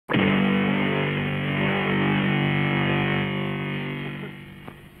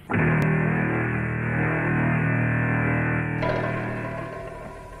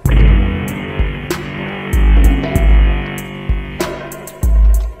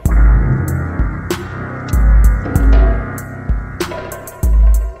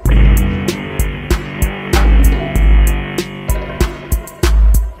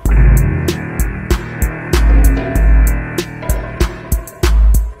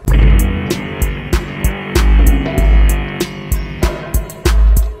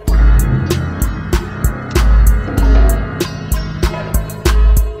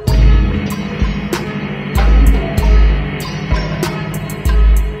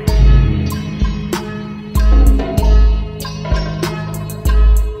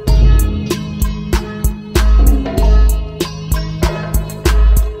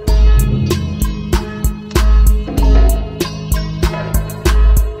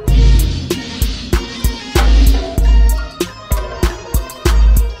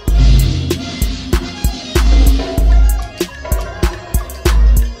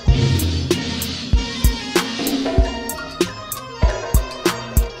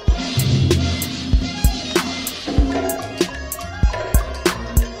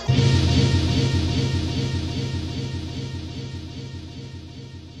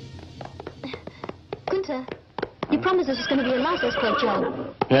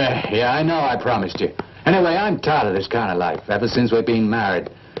Yeah, I know I promised you. Anyway, I'm tired of this kind of life. Ever since we've been married,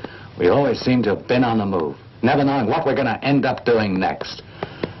 we always seem to have been on the move, never knowing what we're going to end up doing next.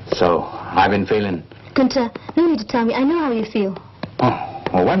 So, I've been feeling... Gunter, no need to tell me. I know how you feel. Oh,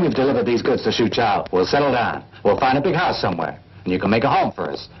 well, when we've delivered these goods to Shuchao, we'll settle down. We'll find a big house somewhere, and you can make a home for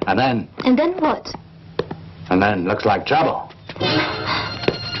us. And then... And then what? And then looks like trouble.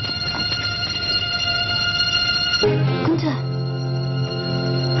 Gunter.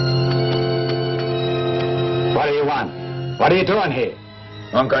 What do you want? What are you doing here?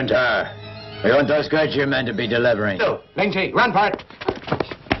 Gunter, we want those goods you're meant to be delivering. No, Ling Chi, run for it.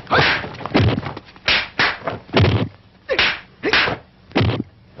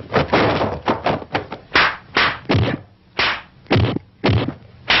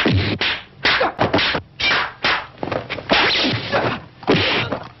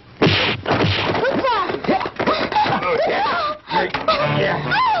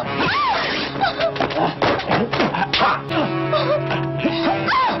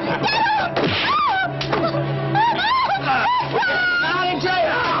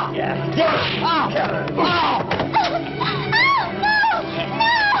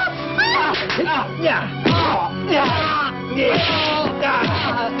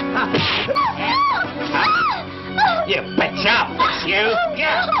 You betcha, you.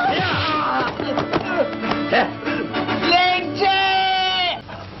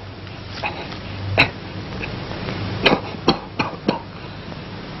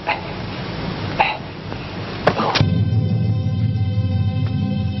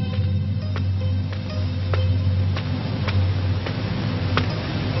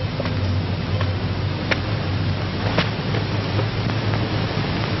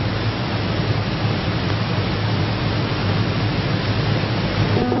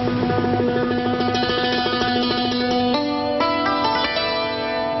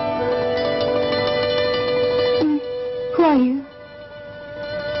 Who are you?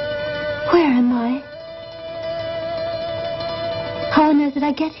 Where am I? How on earth did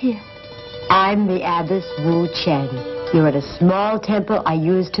I get here? I'm the Abbess Wu Chen. You're at a small temple I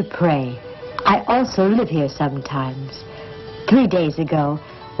use to pray. I also live here sometimes. 3 days ago,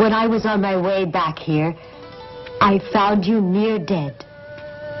 when I was on my way back here, I found you near dead.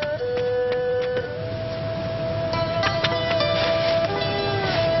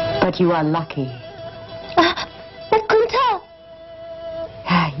 But you are lucky. But Gunter!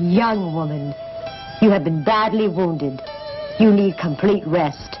 Young woman, you have been badly wounded. You need complete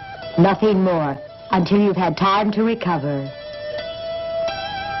rest. Nothing more until you've had time to recover.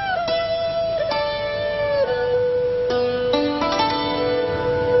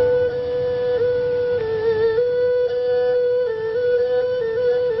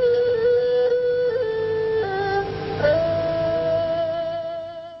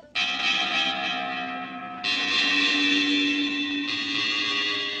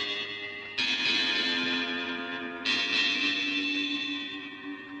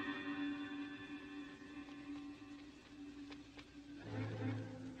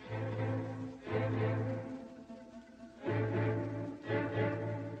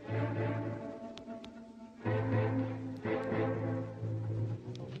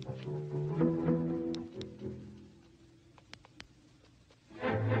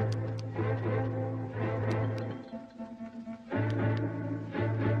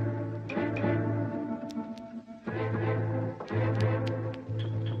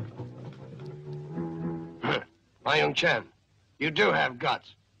 My young Chen, you do have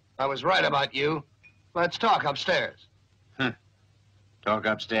guts. I was right about you. Let's talk upstairs. Talk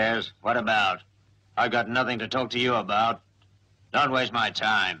upstairs? What about? I've got nothing to talk to you about. Don't waste my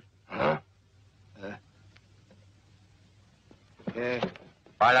time. Huh?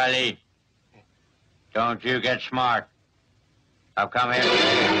 Palali, don't you get smart. I've come here.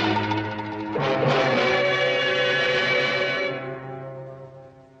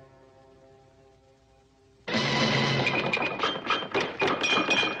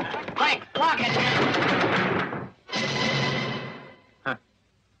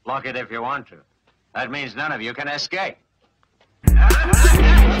 Lock it if you want to. That means none of you can escape.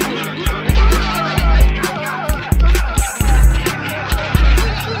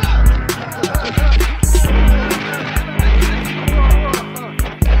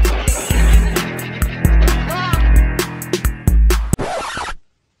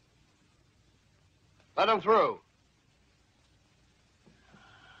 Let him through.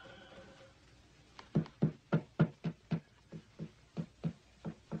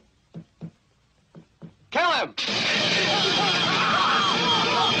 Kill him!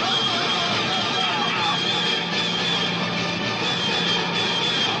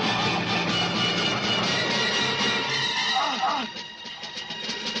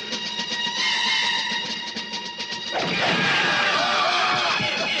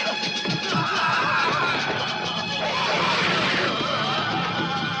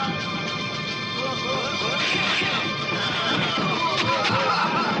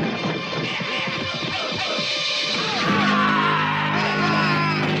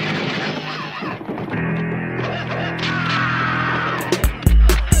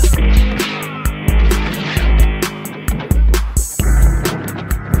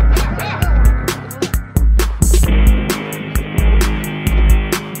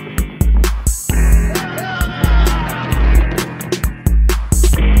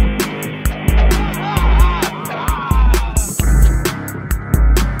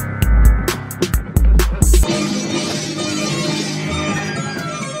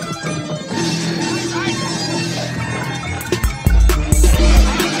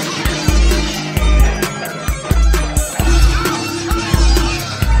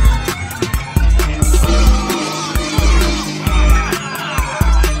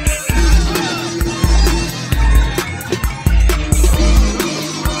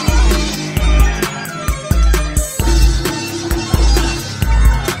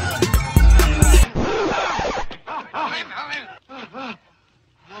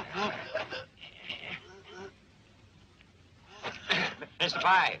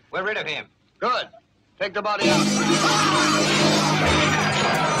 We're rid of him. Good. Take the body out.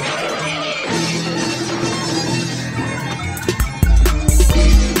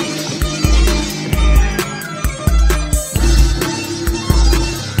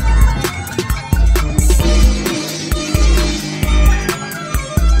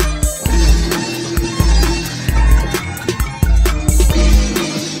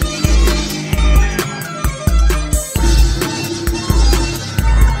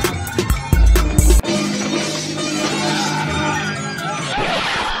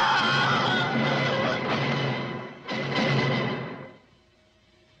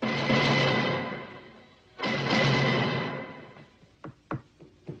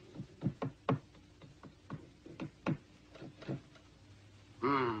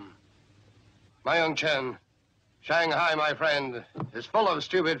 My young Chen, Shanghai, my friend, is full of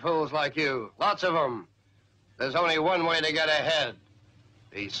stupid fools like you. Lots of them. There's only one way to get ahead.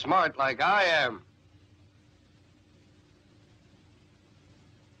 Be smart like I am.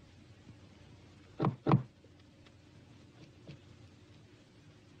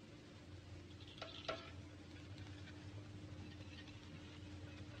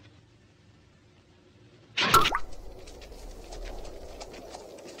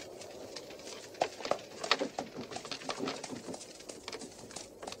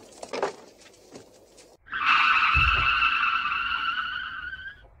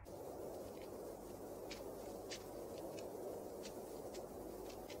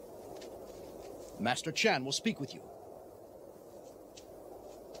 Master Chan will speak with you.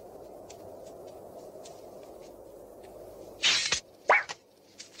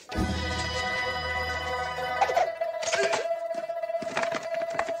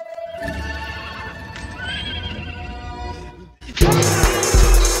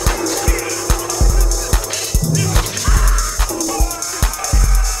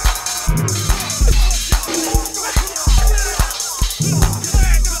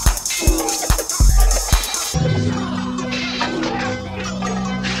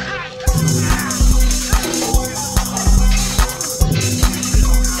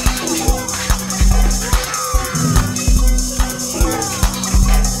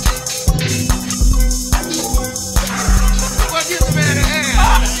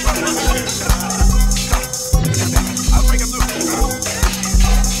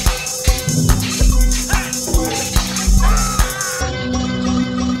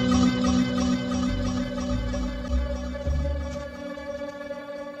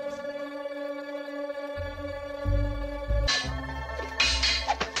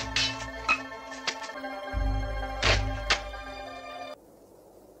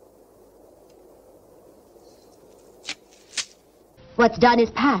 What's done is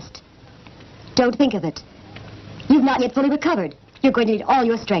past. Don't think of it. You've not yet fully recovered. You're going to need all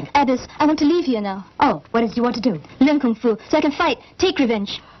your strength. Abbess, I want to leave here now. Oh, what is it you want to do? Learn Kung Fu so I can fight, take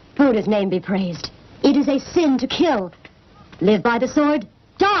revenge. Buddha's name be praised. It is a sin to kill. Live by the sword,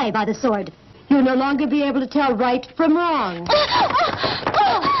 die by the sword. You'll no longer be able to tell right from wrong.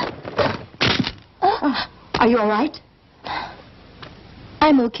 Are you all right?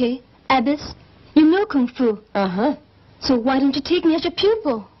 I'm okay. Abbess, you know Kung Fu. Uh-huh. So why don't you take me as your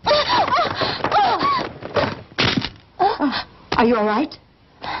pupil? Are you all right?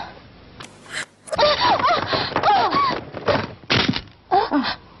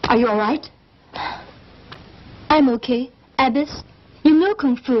 Are you all right? I'm okay. Abbess, you know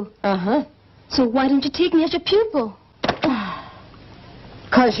Kung Fu. Uh-huh. So why don't you take me as your pupil?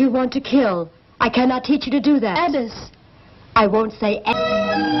 'Cause you want to kill. I cannot teach you to do that. Abbess. I won't say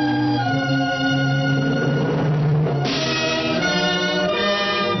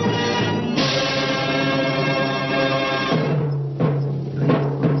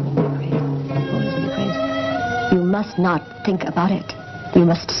You must not think about it. You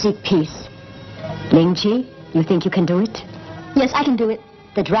must seek peace. Ling Chi, you think you can do it? Yes, I can do it.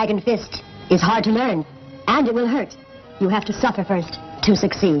 The dragon fist is hard to learn, and it will hurt. You have to suffer first to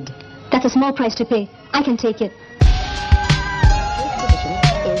succeed. That's a small price to pay. I can take it. First position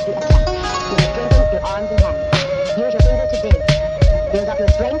is the attack. You will strengthen your arms and hands. Use your fingers to dig. Build up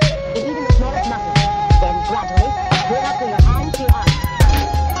your strength in even the smallest muscle. Then gradually build up from your hands to your arms.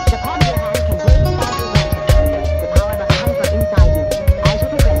 The palm of your hand can greatly add your advantage. The power must come from inside you. As you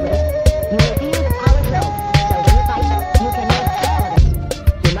progress with it, you will feel the power grow. So when you fight, you can use all of it.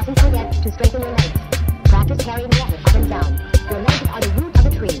 You mustn't forget to strengthen your legs. Practice carrying water up and down. Your legs are the root of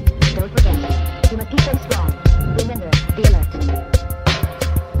a tree. Don't forget. You must keep them strong.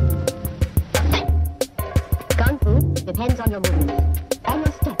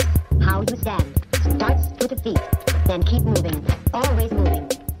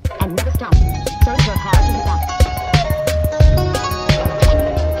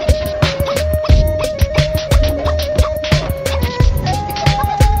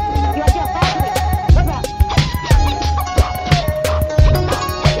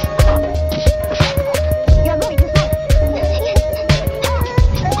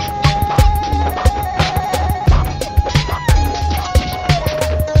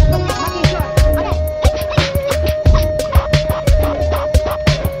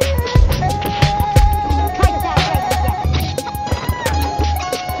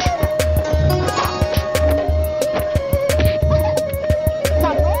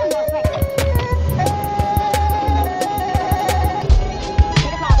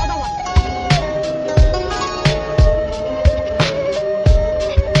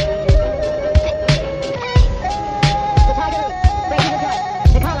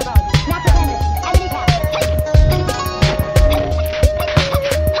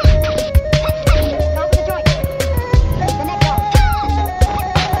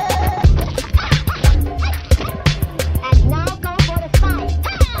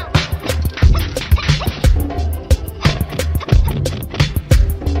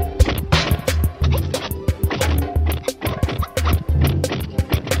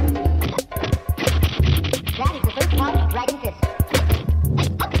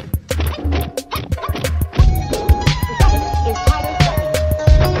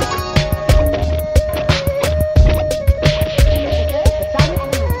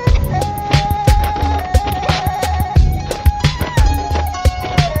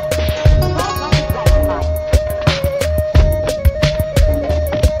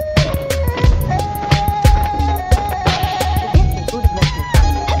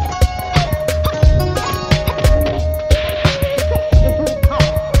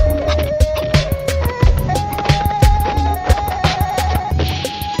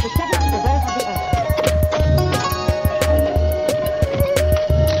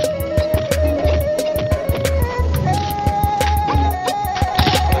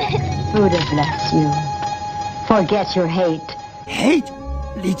 Forget your hate. Hate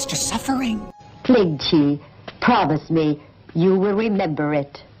leads to suffering. Ling Chi, promise me you will remember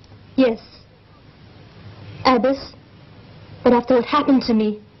it. Yes. Abbess, but after what happened to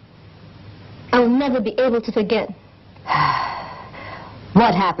me, I will never be able to forget.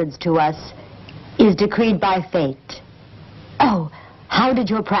 What happens to us is decreed by fate. Oh, how did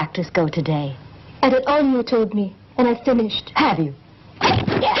your practice go today? I did all you told me, and I finished. Have you?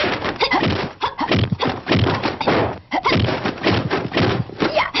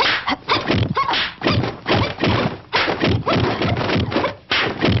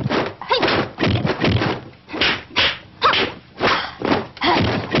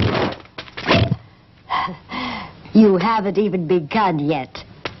 You haven't even begun yet.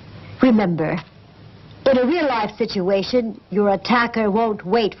 Remember, in a real-life situation, your attacker won't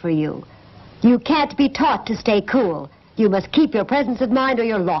wait for you. You can't be taught to stay cool. You must keep your presence of mind or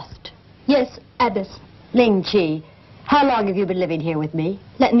you're lost. Yes, Abbess. Ling Chi, how long have you been living here with me?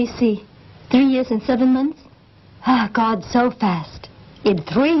 Let me see. 3 years and 7 months? Ah, God, so fast. In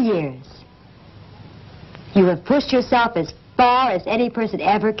 3 years. You have pushed yourself as far as any person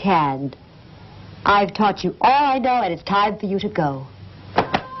ever can. I've taught you all I know, and it's time for you to go.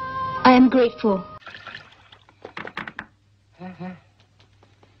 I am grateful.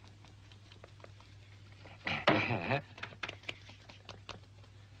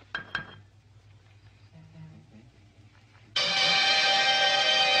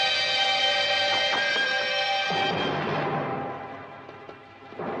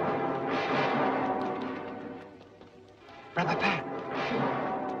 Brother Pat,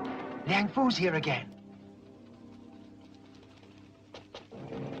 Liang Fu's here again.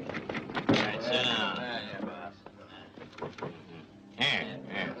 Right, sit down. Here,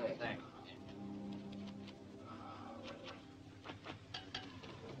 here.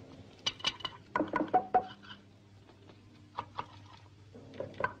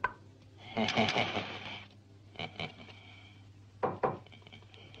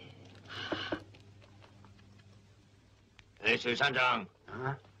 This is Sanjang.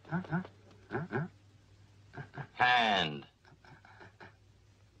 Hand.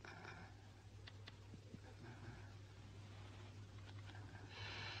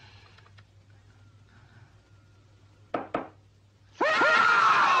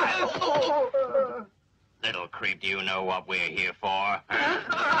 Little creep, do you know what we're here for? Just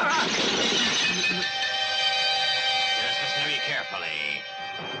listen to me carefully.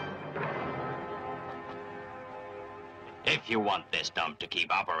 If you want this dump to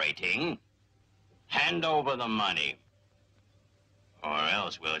keep operating, hand over the money. Or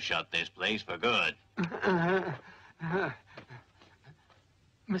else we'll shut this place for good.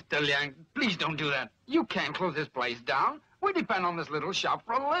 Mr. Liang, please don't do that. You can't close this place down. We depend on this little shop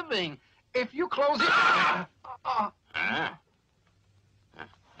for a living. If you close it... Huh?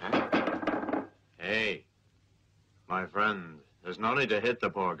 Hey, my friend, there's no need to hit the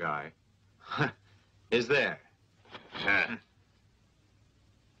poor guy. Is there?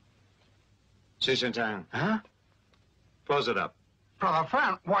 Shishin-tang. Huh? Close it up. Brother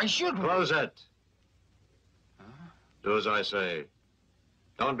Fan, why should we? Close it. Do as I say.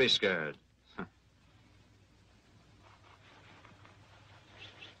 Don't be scared.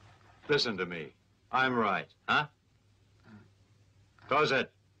 Listen to me. I'm right, huh? Close it.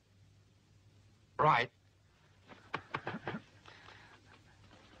 Right.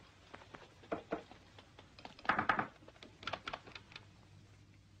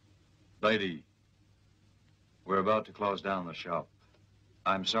 Lady, we're about to close down the shop.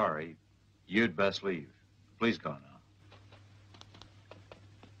 I'm sorry. You'd best leave. Please go now.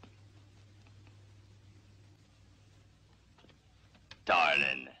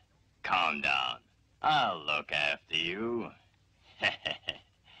 Darling, calm down. I'll look after you.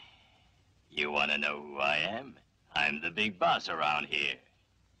 You want to know who I am? I'm the big boss around here.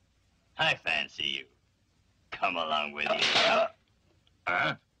 I fancy you. Come along with me.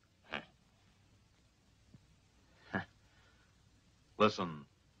 Huh? Listen,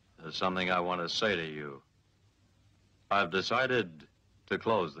 there's something I want to say to you. I've decided to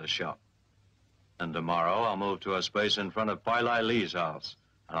close the shop. And tomorrow I'll move to a space in front of Pai Lai Lee's house,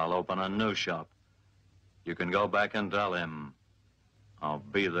 and I'll open a new shop. You can go back and tell him I'll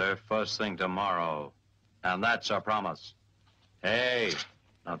be there first thing tomorrow. And that's a promise. Hey,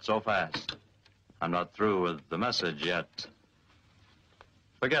 not so fast. I'm not through with the message yet.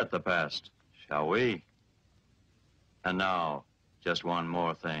 Forget the past, shall we? And now, just one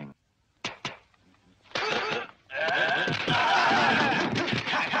more thing.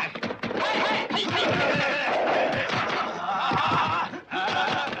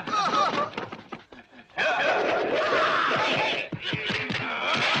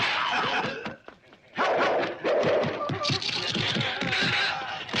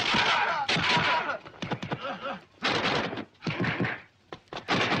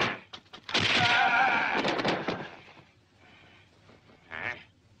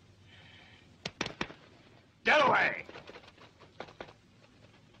 away.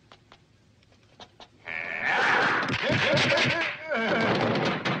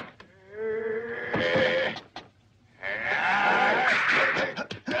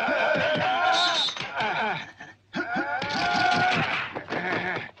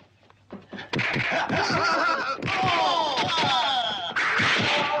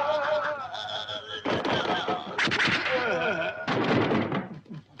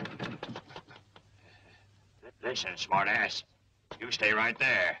 Listen, smartass. You stay right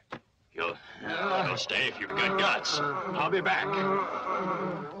there. You'll stay if you've got guts. I'll be back.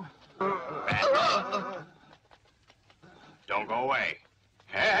 Back. Don't go away.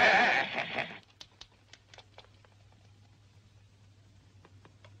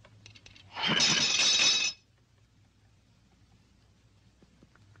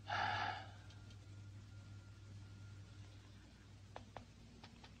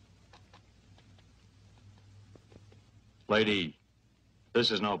 Lady,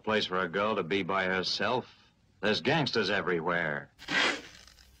 this is no place for a girl to be by herself. There's gangsters everywhere.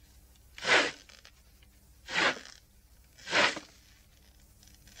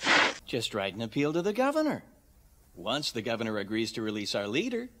 Just write an appeal to the governor. Once the governor agrees to release our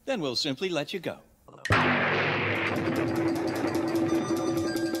leader, then we'll simply let you go.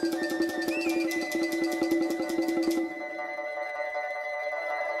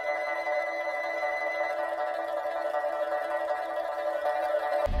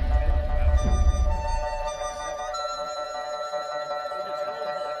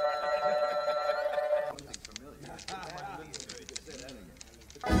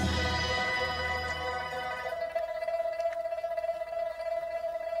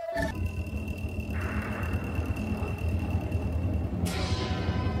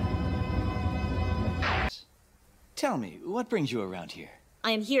 Tell me, what brings you around here?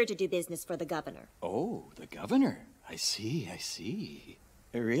 I am here to do business for the governor. Oh, the governor. I see, I see.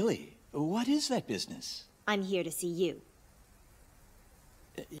 Really? What is that business? I'm here to see you.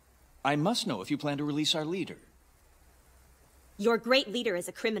 I must know if you plan to release our leader. Your great leader is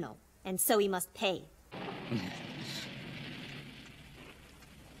a criminal, and so he must pay.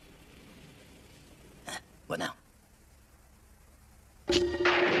 What now?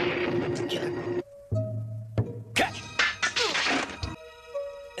 Get her. Catch!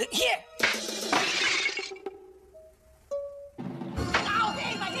 Here! Ow!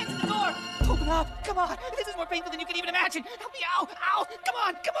 Hey, my hand's in the door! Open up! Come on! This is more painful than you can even imagine! Help me! Ow! Ow! Come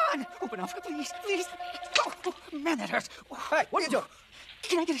on! Come on! Open up! Please! Please! Oh, man, that hurts! Hey, what are you doing?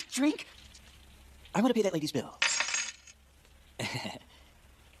 Can I get a drink? I want to pay that lady's bill.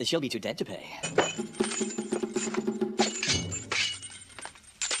 She'll be too dead to pay.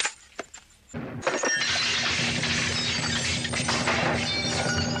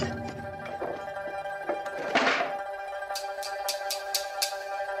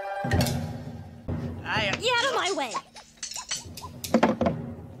 Get out of my way!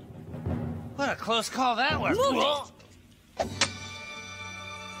 What a close call that was. Move it!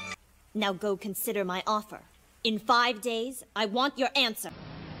 Now go consider my offer. In 5 days, I want your answer.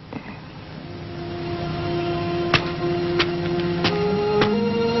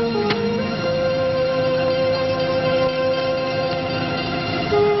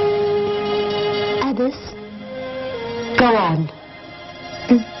 Abbess, go on.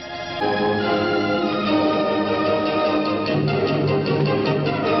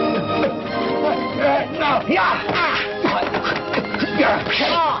 No! Yeah!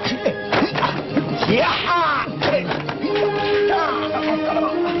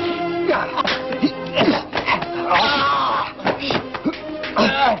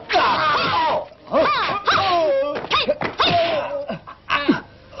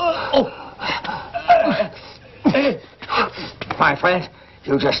 My friend,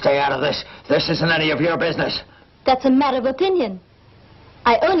 you just stay out of this. This isn't any of your business. That's a matter of opinion.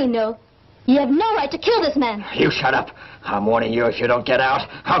 I only know you have no right to kill this man. You shut up. I'm warning you, if you don't get out,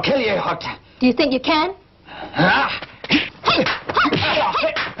 I'll kill you, Hooked. Do you think you can?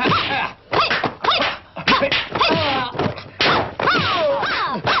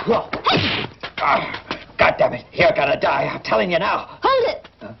 God damn it. You're gonna die. I'm telling you now. Hold it!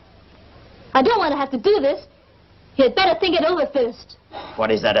 I don't want to have to do this. You'd better think it over first.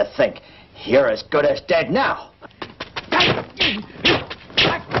 What is there to think? You're as good as dead now.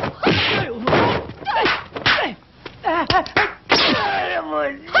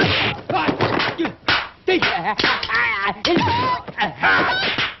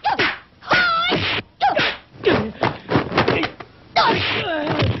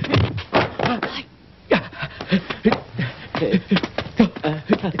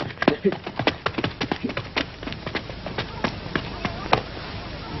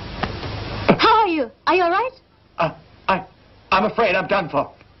 I'm afraid I'm done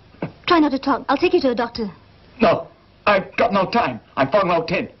for. Try not to talk. I'll take you to the doctor. No, I've got no time. I'm Fong Lo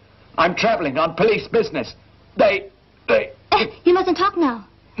Tin. I'm traveling on police business. You mustn't talk now.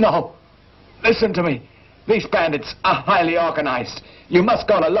 No. Listen to me. These bandits are highly organized. You must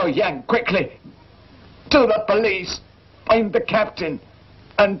go to Lo Yang quickly. To the police. Find the captain.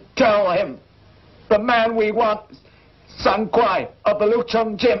 And tell him the man we want, Sun Kwai of the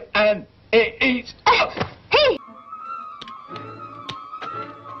Luchong Gym, and he's... Hey!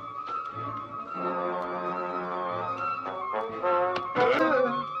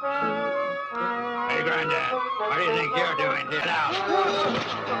 Hey, Granddad, what do you think you're doing? Get out.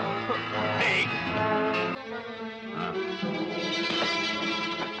 Hey!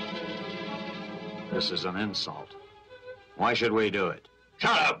 This is an insult. Why should we do it?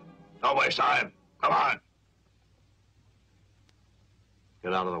 Shut up! Don't waste time. Come on.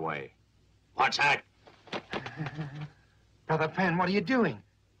 Get out of the way. What's that? Brother Pan, what are you doing?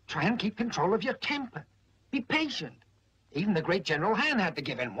 Try and keep control of your temper. Be patient. Even the great General Han had to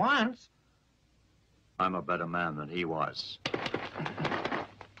give in once. I'm a better man than he was.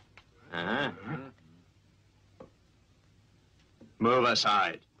 Move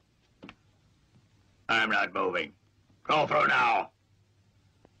aside. I'm not moving. Go through now.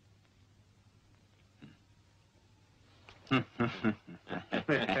 Hey,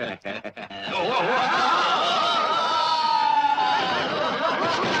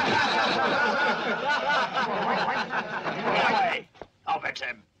 I'll fix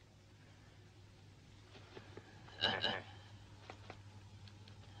him.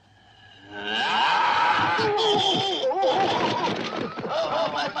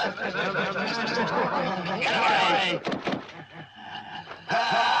 Get away!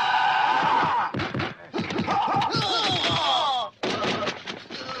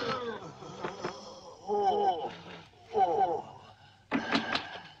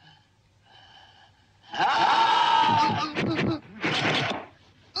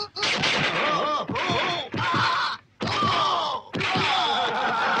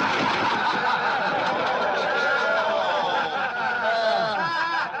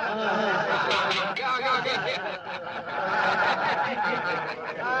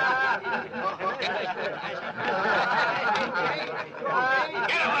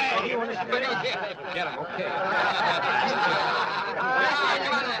 Get him, okay.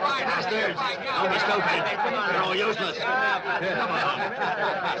 Bastards! Don't be stupid. You're all useless. Come on.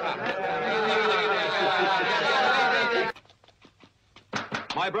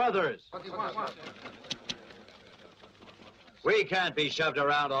 My brothers, we can't be shoved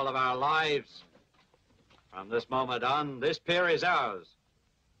around all of our lives. From this moment on, this pier is ours.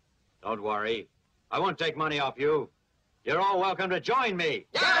 Don't worry. I won't take money off you. You're all welcome to join me.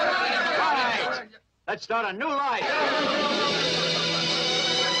 Right. Let's start a new life.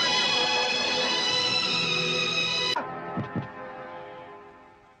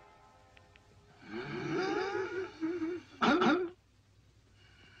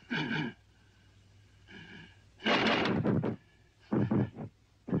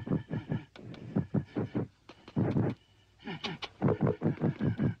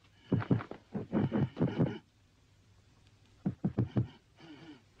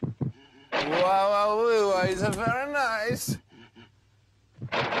 Wow, it's very nice.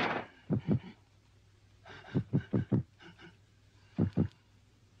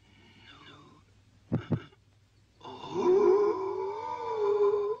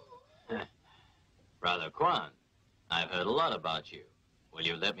 Brother Kwan, I've heard a lot about you. Will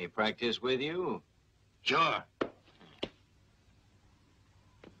you let me practice with you? Sure.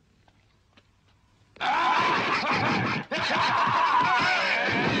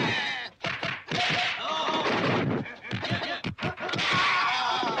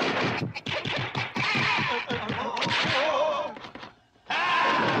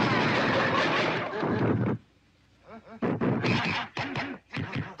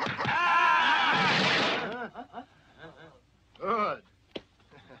 Good.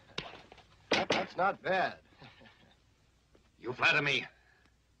 That's not bad. You flatter me.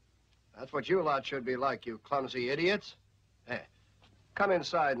 That's what you lot should be like, you clumsy idiots. Hey, come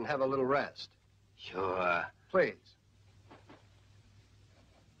inside and have a little rest. Sure. Please.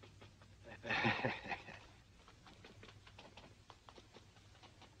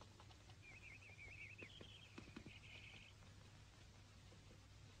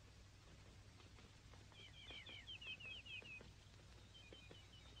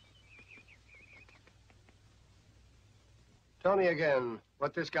 Tell me again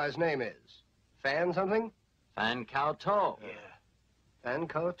what this guy's name is. Fan something? Fan Cao To. Yeah. Fan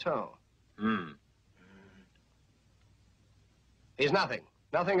Cao To. He's nothing.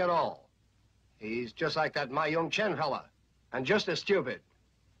 Nothing at all. He's just like that my young Chen fella. And just as stupid.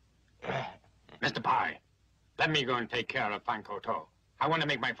 Mr. Pai, let me go and take care of Fan Koto. I want to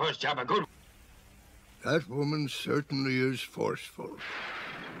make my first job a good one. That woman certainly is forceful.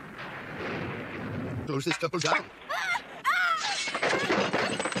 Close this couple down.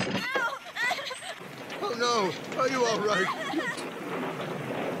 Oh, no. Are you all right?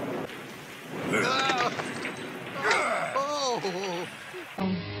 Oh.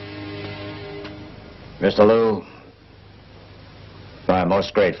 Mr. Liu, I'm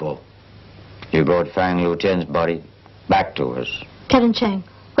most grateful. You brought Fang Liu Chen's body back to us. Captain Chang,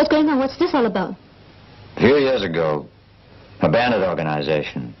 what's going on? What's this all about? A few years ago, a bandit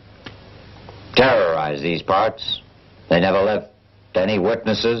organization terrorized these parts. They never left any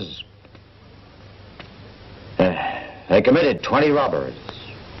witnesses. They committed 20 robberies.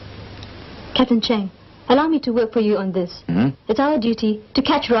 Captain Chang, allow me to work for you on this. It's our duty to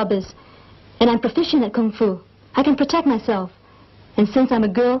catch robbers. And I'm proficient at Kung Fu. I can protect myself. And since I'm a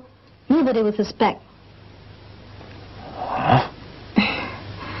girl, nobody will suspect. Huh?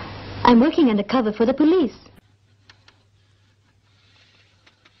 I'm working undercover for the police.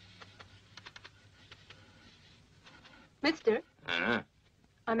 Mister,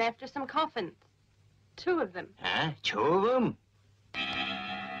 I'm after some coffins. 2 of them. Huh? 2 of them?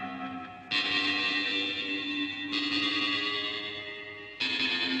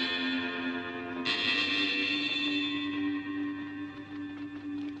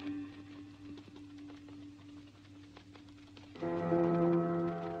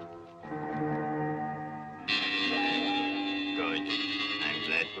 Good. I'm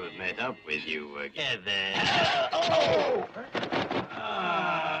glad to have met up with you again.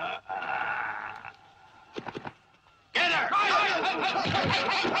 Get her!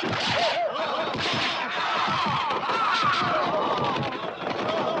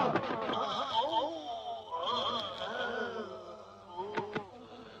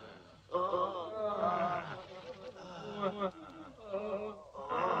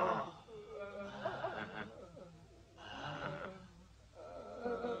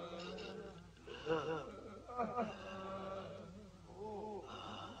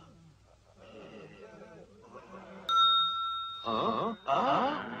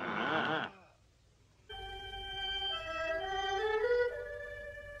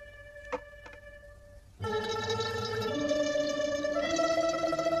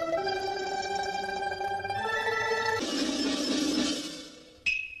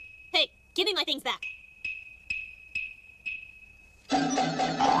 Hey, give me my things back.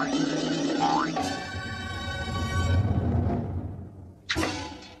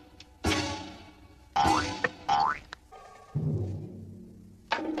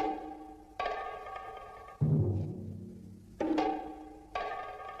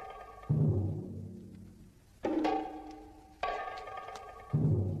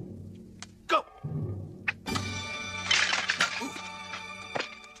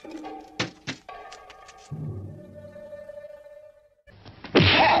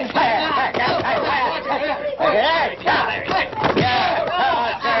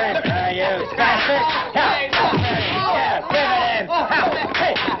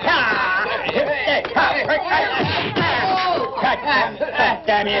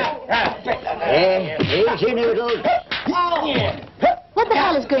 Damn you. Here's your noodles. What the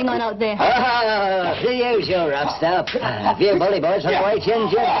hell is going on out there? The usual rough stuff. A few bully boys on the way Chin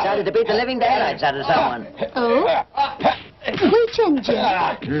Jin decided to beat the living daylights out of someone. Oh? Wei Chen Jin.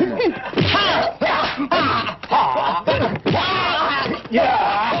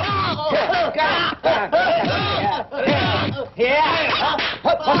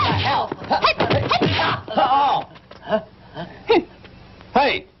 What the hell?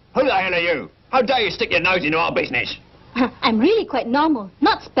 Hey, who the hell are you? How dare you stick your nose into our business? I'm really quite normal,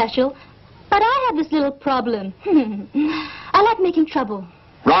 not special. But I have this little problem. I like making trouble.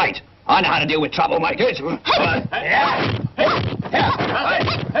 Right. I know how to deal with troublemakers.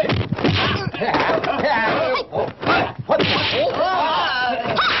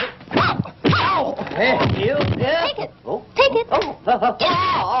 Take it. Take it.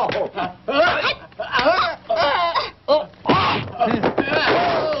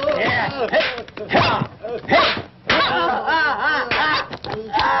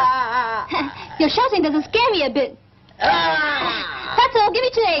 Your shouting doesn't scare me a bit. That's all. Give me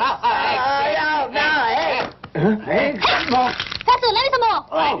 2 eggs. Hey, That's all. Let me some more.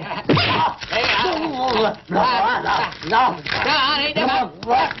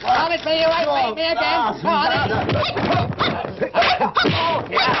 Obviously, you won't beat me again.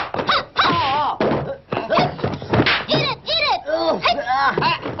 Eat it. Eat it.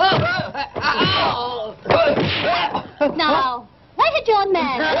 hit your own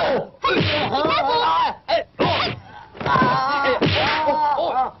man.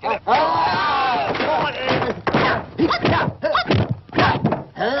 Be careful.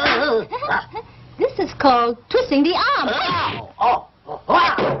 This is called twisting the arm.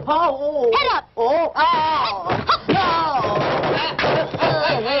 Head up.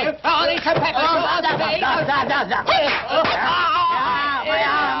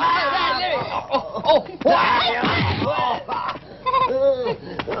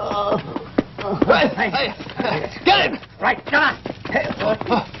 Get him! Right, come on.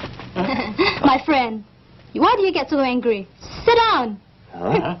 My friend, why do you get so angry? Sit down.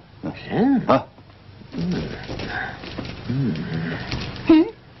 Huh?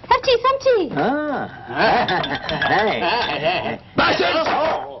 Have tea, some tea. Hey. Bastard!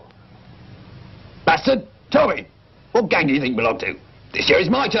 Bastard, tell me, what gang do you think you belong to? This here is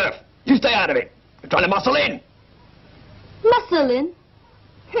my turf. You stay out of it. You're trying to muscle in. Muscle in?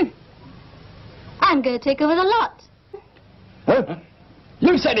 I'm going to take over the lot. Huh?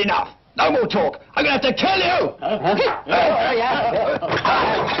 You said enough. No more talk. I'm going to have to kill you.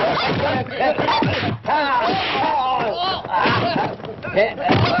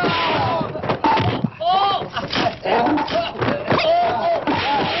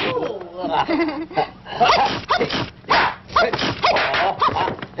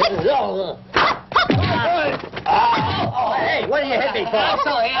 Hey, what did you hit me for? I'm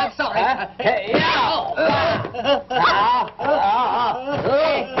sorry. That's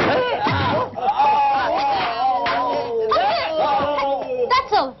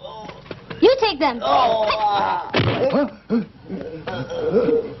all. You take them.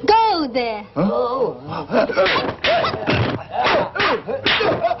 Go there.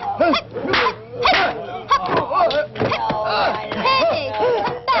 Hey,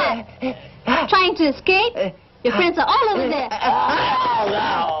 come back. Trying to escape? Your friends are all over there.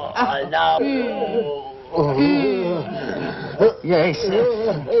 Yes.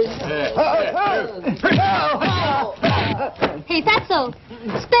 Hey, Fatso,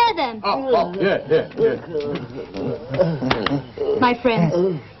 spare them. Yeah. My friends,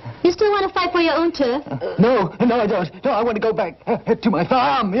 you still want to fight for your own turf? No, I don't. No, I want to go back to my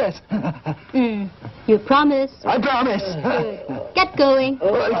farm, yes. You promise? I promise. Good. Get going.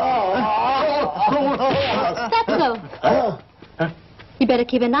 Fatso, you better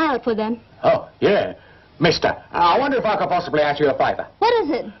keep an eye out for them. Oh, yeah. Mister, I wonder if I could possibly ask you a favor. What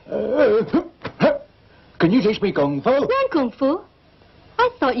is it? Can you teach me Kung Fu? Learn Kung Fu? I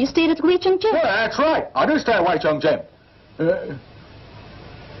thought you stayed at Wei Chung Jim. Well, that's right. I do stay at Wei Chung Jim.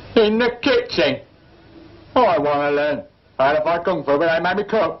 In the kitchen. Oh, I want to learn how to fight Kung Fu, but I made me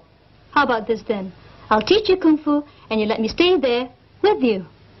cook. How about this then? I'll teach you Kung Fu, and you let me stay there with you.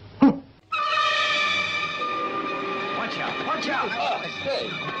 Watch out! Oh, hey.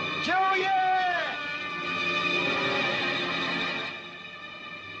 Junior!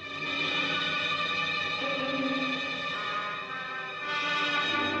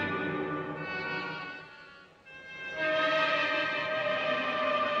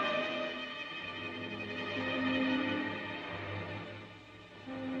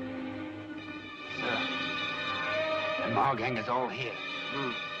 The Mao gang is all here.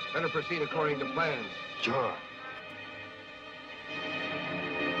 Better proceed according to plans. Sure.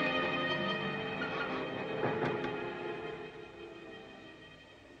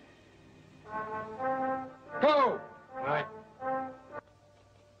 Go! Right.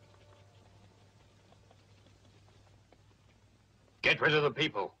 Get rid of the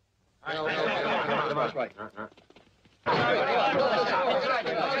people.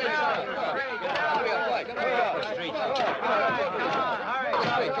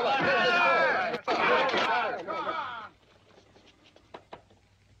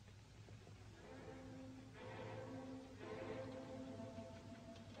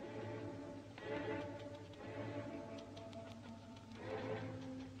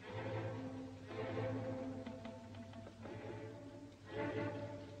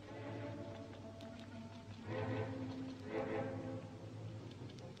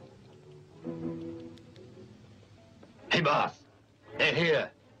 Hey, boss. They're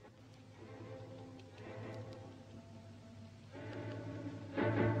here.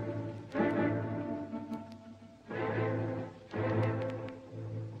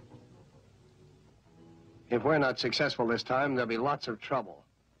 If we're not successful this time, there'll be lots of trouble.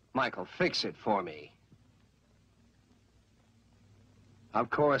 Michael, fix it for me. Of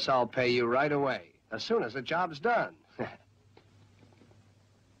course, I'll pay you right away, as soon as the job's done.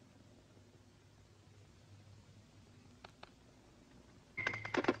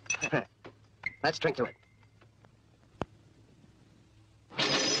 Let's drink to it.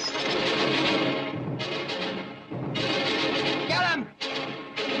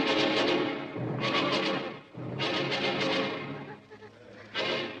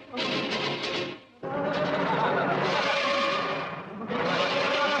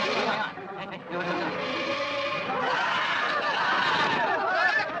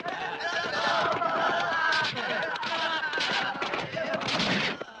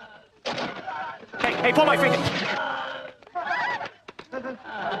 Hey, pull my finger.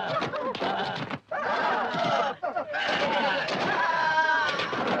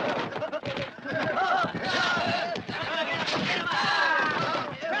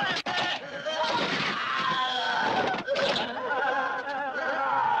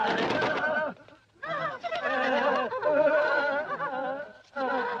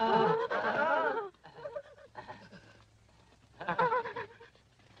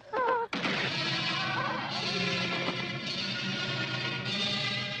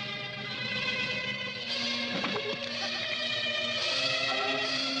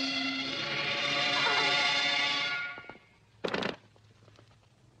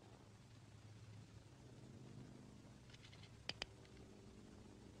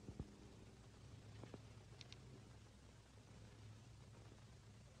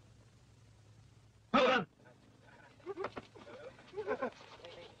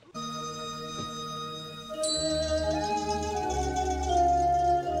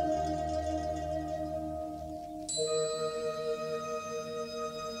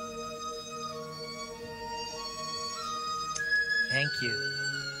 Thank you.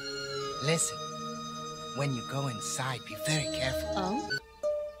 Listen, when you go inside, be very careful. Oh?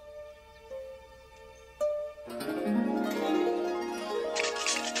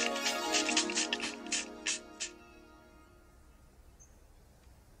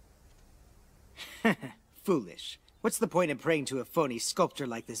 Foolish. What's the point in praying to a phony sculpture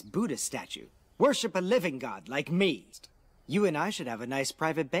like this Buddha statue? Worship a living god like me. You and I should have a nice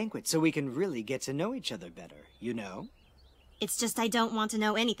private banquet so we can really get to know each other better, you know? It's just I don't want to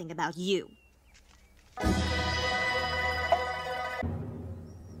know anything about you.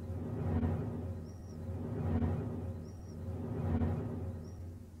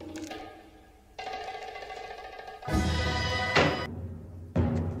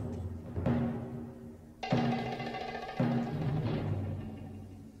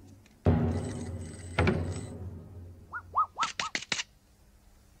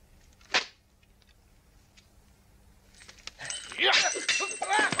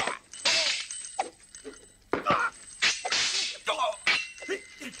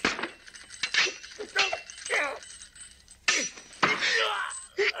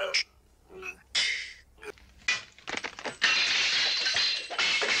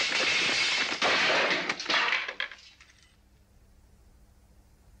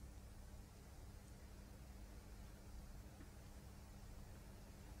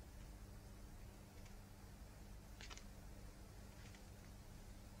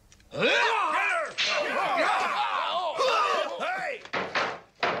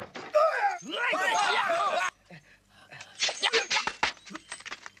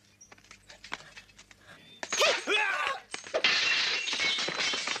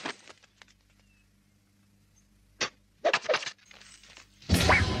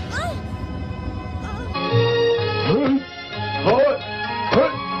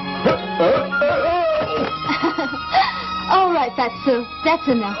 Fatso, that's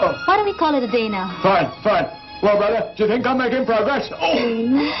enough. Oh. Why don't we call it a day now? Fine, fine. Well, brother, do you think I'm making progress? Oh.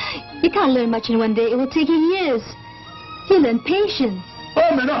 You can't learn much in one day. It will take you years. You learn patience.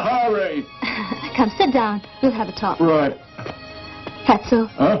 I'm in a hurry. Come, sit down. We'll have a talk. Right. Fatso.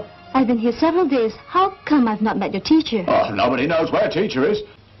 Huh? I've been here several days. How come I've not met your teacher? Oh, nobody knows where teacher is.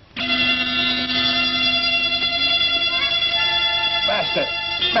 Master,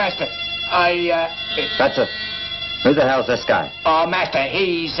 Fatso, who the hell's this guy? Oh, Master,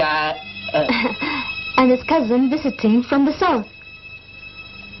 he's, And his cousin visiting from the south.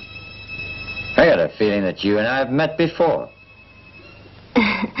 I got a feeling that you and I have met before.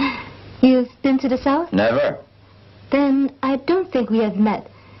 You've been to the south? Never. Then I don't think we have met.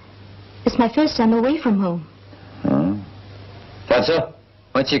 It's my first time away from home. Hmm. Fatso,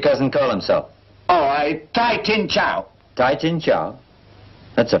 what's your cousin call himself? Oh, Tai Tin Chow. Tai Tin Chow?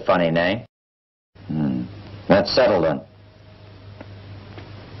 That's a funny name. That's settled then.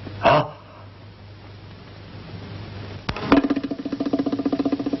 Huh?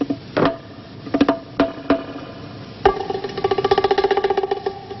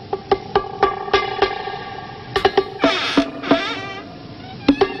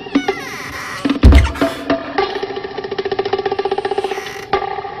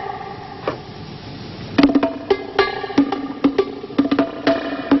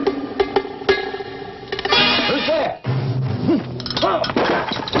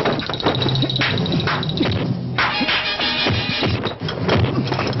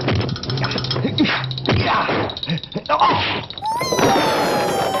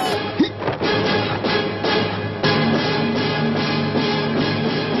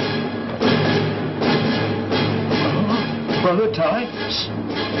 this.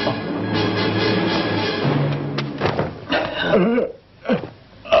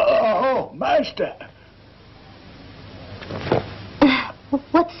 Oh, Master.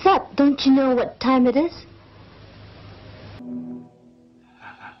 What's up? Don't you know what time it is?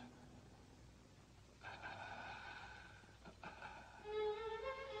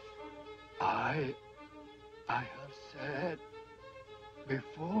 I have said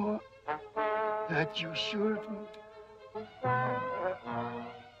before that you shouldn't.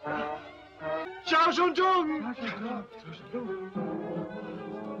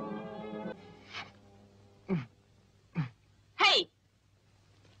 Hey!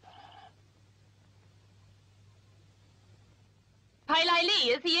 Pai Lai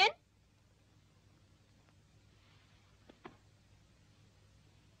Li, is he in?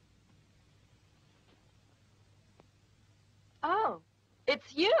 Oh,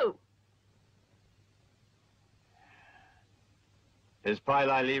 it's you. Is Pai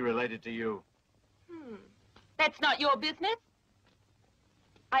Lai Li related to you? That's not your business.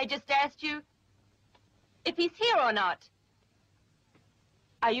 I just asked you if he's here or not.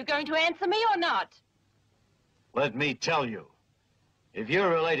 Are you going to answer me or not? Let me tell you. If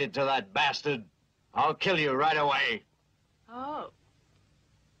you're related to that bastard, I'll kill you right away. Oh,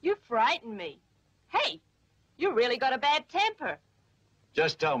 you frightened me. Hey, you really got a bad temper.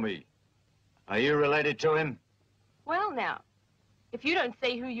 Just tell me, are you related to him? Well, now, if you don't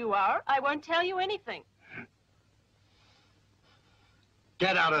say who you are, I won't tell you anything.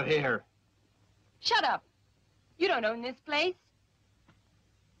 Get out of here. Shut up. You don't own this place.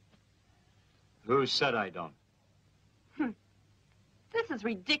 Who said I don't? This is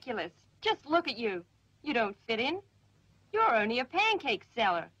ridiculous. Just look at you. You don't fit in. You're only a pancake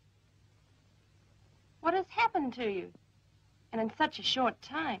seller. What has happened to you? And in such a short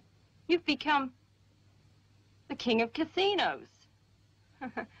time, you've become the king of casinos.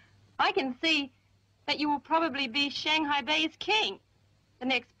 I can see that you will probably be Shanghai Bay's king, the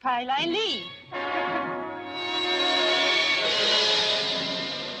next Pai Lai Li.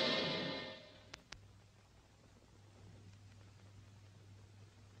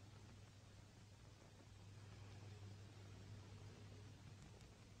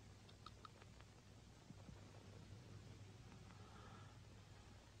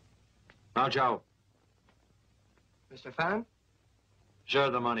 Now, Joe, Mr. Fan? share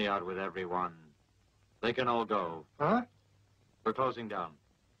the money out with everyone. They can all go. Huh? We're closing down.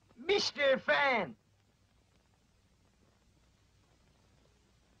 Mr. Fan!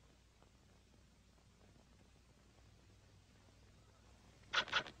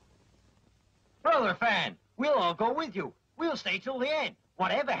 Brother Fan, we'll all go with you. We'll stay till the end.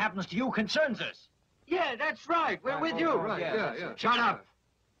 Whatever happens to you concerns us. Yeah, that's right. We're with you. Right, yeah. Shut up!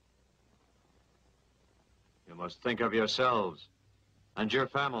 You must think of yourselves and your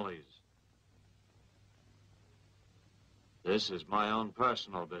families. This is my own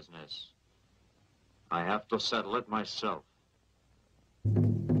personal business. I have to settle it myself.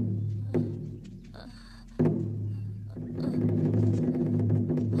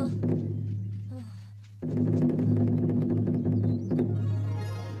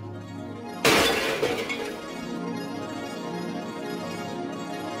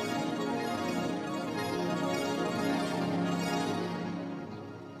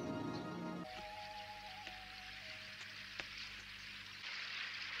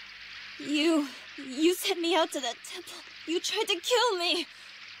 You sent me out to that temple. You tried to kill me.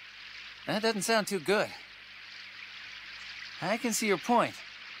 That doesn't sound too good. I can see your point.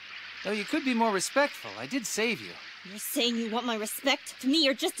 Though you could be more respectful. I did save you. You're saying you want my respect? To me,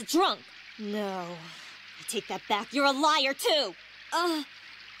 you're just a drunk. No. I take that back. You're a liar, too.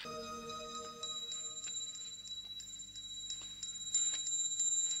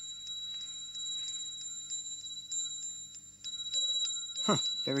 Huh,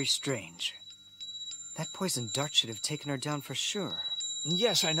 very strange. That poisoned dart should have taken her down for sure.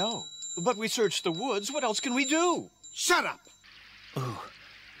 Yes, I know. But we searched the woods. What else can we do? Shut up! Ooh,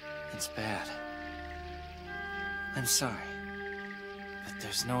 it's bad. I'm sorry. But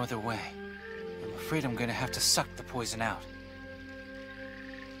there's no other way. I'm afraid I'm gonna have to suck the poison out.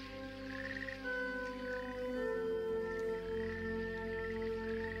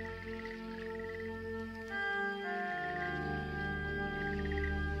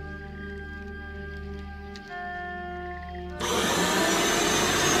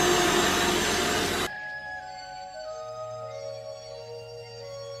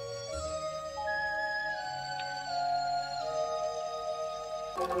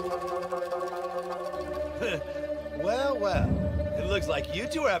 Well, well. It looks like you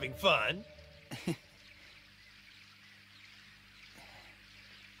two are having fun.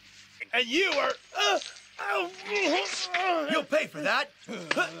 And you are... You'll pay for that.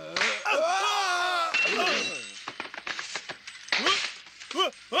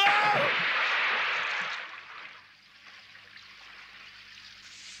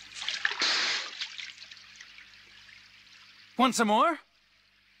 Want some more?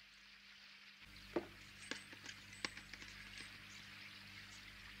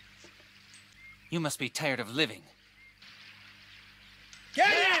 You must be tired of living.